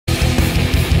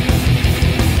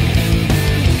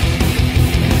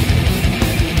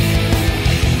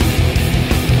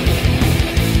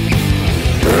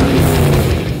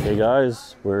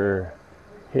guys, we're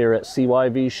here at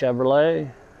CYV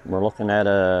Chevrolet. We're looking at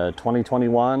a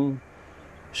 2021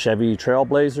 Chevy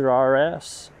Trailblazer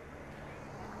RS.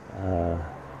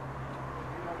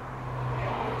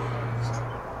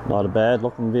 Not a bad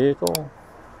looking vehicle.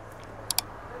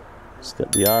 It's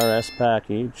got the RS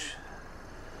package.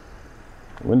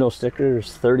 Window sticker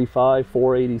is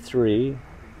 35,483.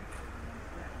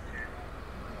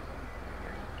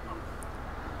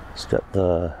 It's got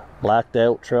the blacked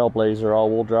out Trailblazer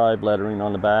all-wheel drive lettering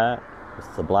on the back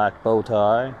with the black bow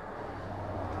tie.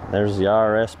 There's the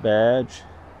RS badge.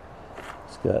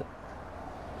 It's got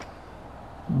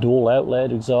dual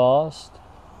outlet exhaust.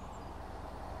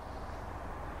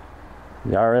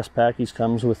 The RS package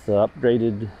comes with the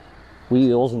upgraded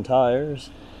wheels and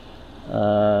tires.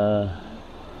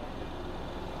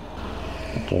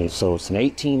 Okay, so it's an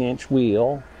 18-inch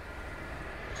wheel.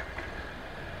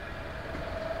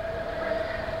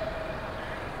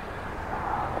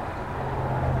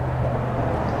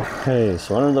 Okay,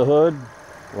 so under the hood,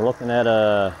 we're looking at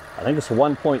a, I think it's a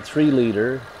 1.3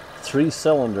 liter,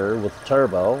 3-cylinder with a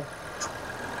turbo.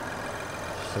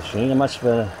 So she ain't got much of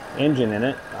an engine in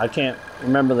it. I can't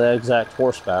remember the exact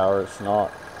horsepower. It's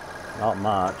not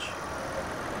much.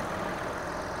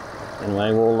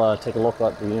 Anyway, we'll take a look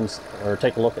at the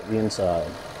inside.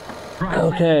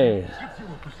 Okay.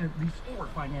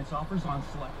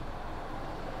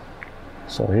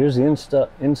 So here's the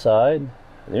inside.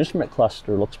 The instrument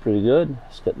cluster looks pretty good.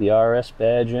 It's got the RS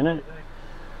badge in it.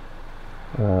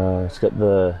 It's got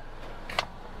the,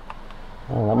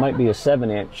 oh, that might be a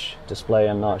 7-inch display,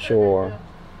 I'm not sure.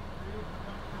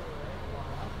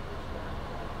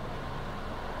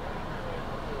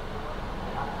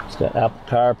 It's got Apple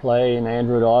CarPlay and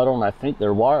Android Auto, and I think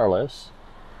they're wireless.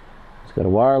 It's got a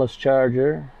wireless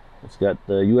charger. It's got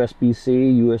the USB-C,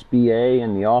 USB-A,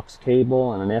 and the aux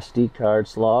cable, and an SD card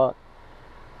slot.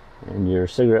 And your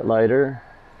cigarette lighter.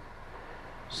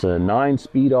 It's a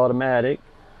 9-speed automatic.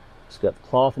 It's got the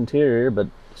cloth interior, but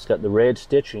it's got the red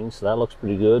stitching, so that looks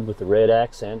pretty good with the red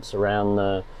accents around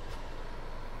the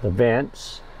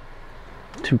vents.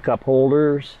 2 cup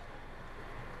holders.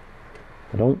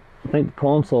 I don't think the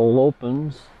console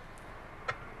opens,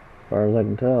 as far as I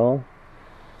can tell.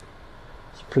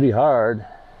 It's pretty hard.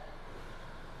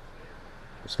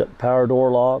 It's got power door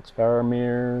locks, power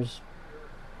mirrors,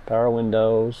 power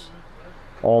windows,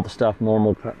 all the stuff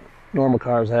normal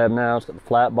cars have now. It's got the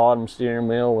flat bottom steering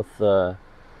wheel with I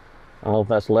don't know if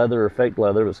that's leather or fake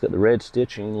leather, but it's got the red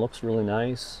stitching. Looks really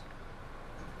nice.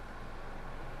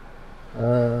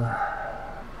 Not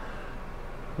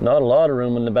a lot of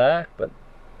room in the back, but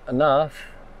enough.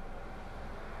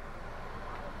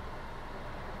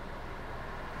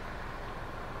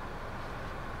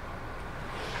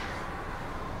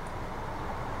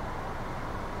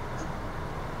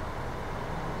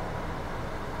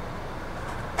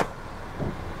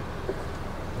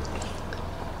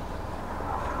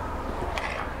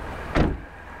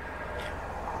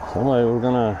 So anyway, we're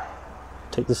gonna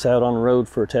take this out on the road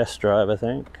for a test drive, I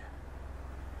think.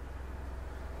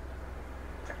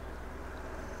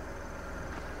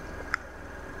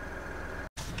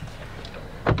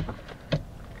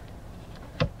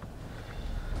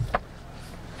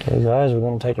 Okay guys, we're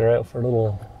gonna take her out for a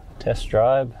little test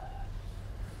drive.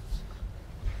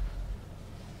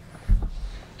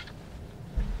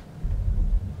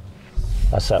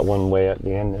 That's that one way at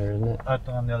the end there, isn't it? That's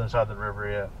on the other side of the river,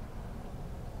 yeah.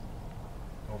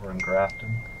 Over in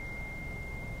Grafton.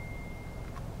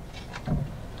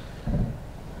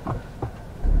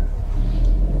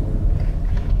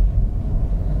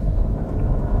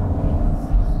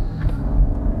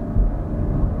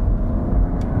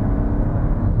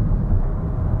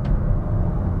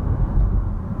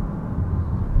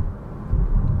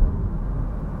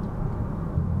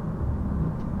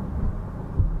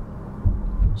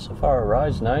 So far, our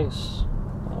ride's nice.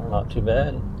 Oh, not too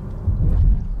bad.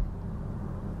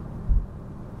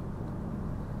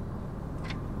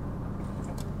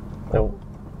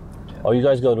 Oh, you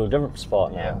guys go to a different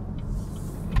spot now?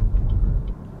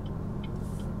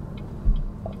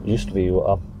 Yeah. Used to be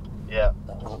up. Yeah.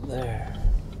 Up there.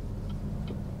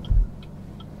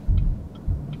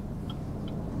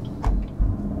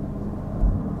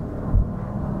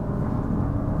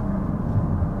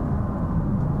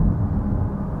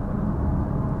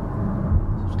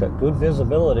 It's got good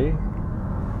visibility.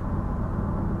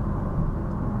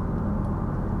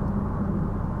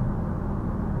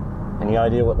 Any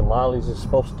idea what the mileage is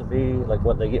supposed to be? Like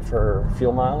what they get for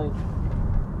fuel mileage?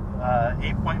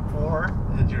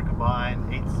 8.4 is your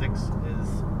combined, 8.6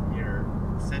 is your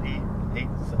city,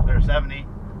 70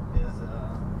 is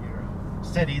your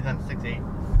city, then 6.8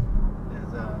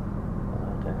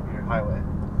 highway.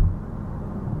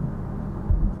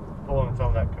 Pulling some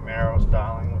of that Camaro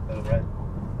styling with the red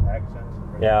accents.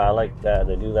 Red Yeah, I like that.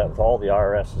 They do that with all the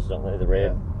RSs, don't they? The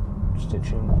red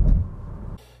stitching.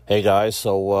 Hey guys,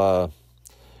 so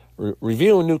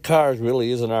reviewing new cars really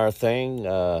isn't our thing.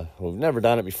 We've never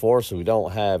done it before, so we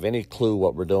don't have any clue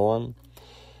what we're doing.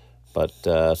 But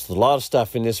there's a lot of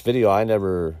stuff in this video I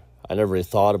never really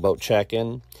thought about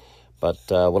checking. But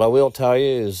what I will tell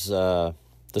you is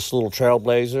this little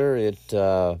Trailblazer,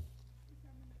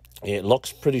 it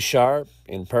looks pretty sharp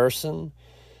in person.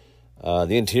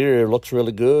 The interior looks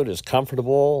really good. It's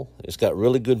comfortable. It's got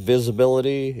really good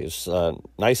visibility. It's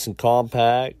nice and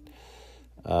compact.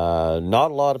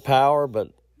 Not a lot of power,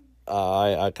 but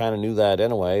I kind of knew that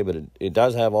anyway. But it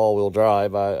does have all-wheel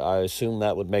drive. I assume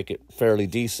that would make it fairly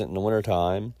decent in the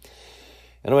wintertime.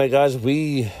 Anyway, guys,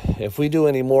 if we do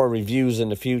any more reviews in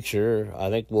the future,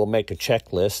 I think we'll make a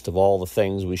checklist of all the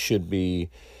things we should be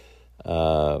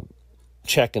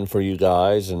checking for you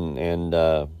guys. And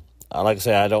like I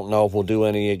say, I don't know if we'll do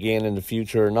any again in the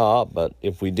future or not, but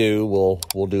if we do,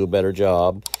 we'll do a better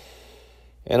job.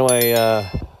 Anyway,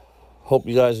 hope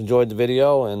you guys enjoyed the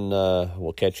video, and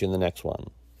we'll catch you in the next one.